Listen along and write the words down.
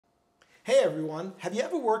Hey everyone, have you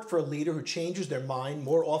ever worked for a leader who changes their mind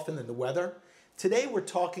more often than the weather? Today we're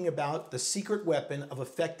talking about the secret weapon of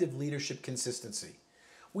effective leadership consistency.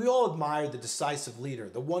 We all admire the decisive leader,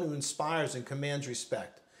 the one who inspires and commands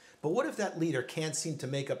respect. But what if that leader can't seem to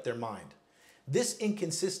make up their mind? This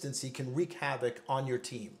inconsistency can wreak havoc on your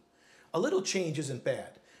team. A little change isn't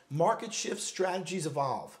bad. Market shifts, strategies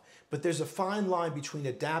evolve, but there's a fine line between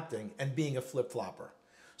adapting and being a flip-flopper.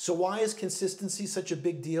 So why is consistency such a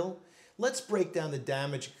big deal? Let's break down the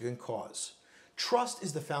damage it can cause. Trust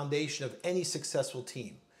is the foundation of any successful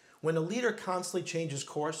team. When a leader constantly changes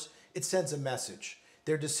course, it sends a message.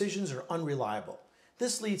 Their decisions are unreliable.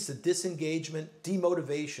 This leads to disengagement,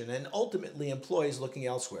 demotivation, and ultimately employees looking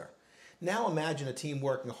elsewhere. Now imagine a team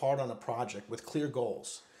working hard on a project with clear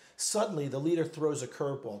goals. Suddenly, the leader throws a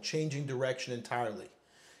curveball, changing direction entirely.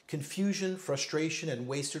 Confusion, frustration, and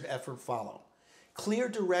wasted effort follow. Clear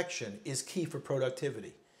direction is key for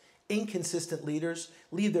productivity. Inconsistent leaders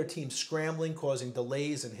leave their team scrambling, causing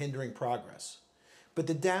delays and hindering progress. But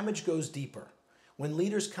the damage goes deeper. When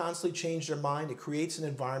leaders constantly change their mind, it creates an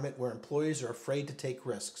environment where employees are afraid to take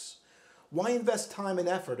risks. Why invest time and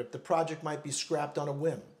effort if the project might be scrapped on a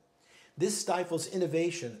whim? This stifles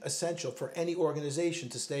innovation essential for any organization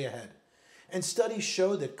to stay ahead. And studies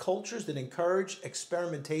show that cultures that encourage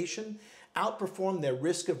experimentation outperform their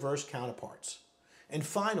risk-averse counterparts. And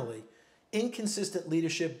finally, inconsistent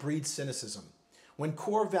leadership breeds cynicism. When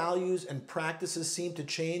core values and practices seem to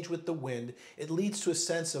change with the wind, it leads to a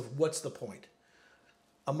sense of what's the point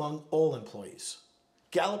among all employees.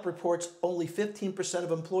 Gallup reports only 15%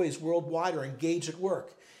 of employees worldwide are engaged at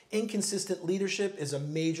work. Inconsistent leadership is a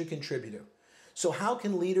major contributor. So how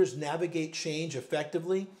can leaders navigate change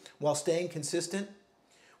effectively while staying consistent?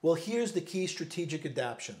 Well, here's the key strategic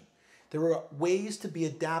adaptation. There are ways to be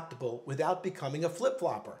adaptable without becoming a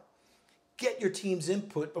flip-flopper. Get your team's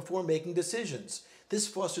input before making decisions. This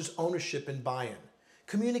fosters ownership and buy-in.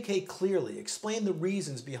 Communicate clearly, explain the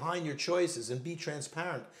reasons behind your choices, and be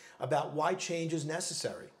transparent about why change is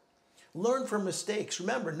necessary. Learn from mistakes.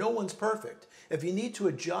 Remember, no one's perfect. If you need to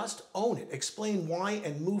adjust, own it, explain why,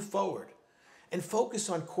 and move forward. And focus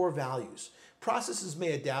on core values. Processes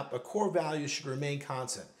may adapt, but core values should remain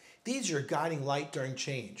constant. These are your guiding light during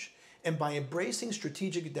change. And by embracing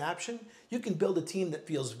strategic adaptation, you can build a team that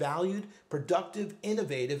feels valued, productive,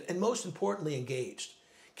 innovative, and most importantly, engaged.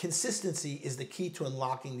 Consistency is the key to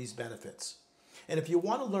unlocking these benefits. And if you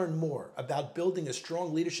want to learn more about building a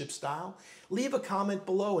strong leadership style, leave a comment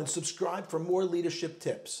below and subscribe for more leadership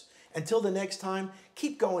tips. Until the next time,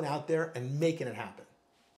 keep going out there and making it happen.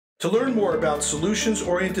 To learn more about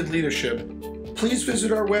solutions-oriented leadership, please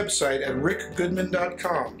visit our website at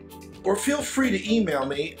rickgoodman.com. Or feel free to email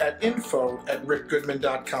me at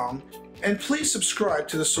info@rickgoodman.com, and please subscribe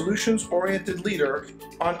to the Solutions Oriented Leader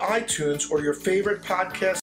on iTunes or your favorite podcast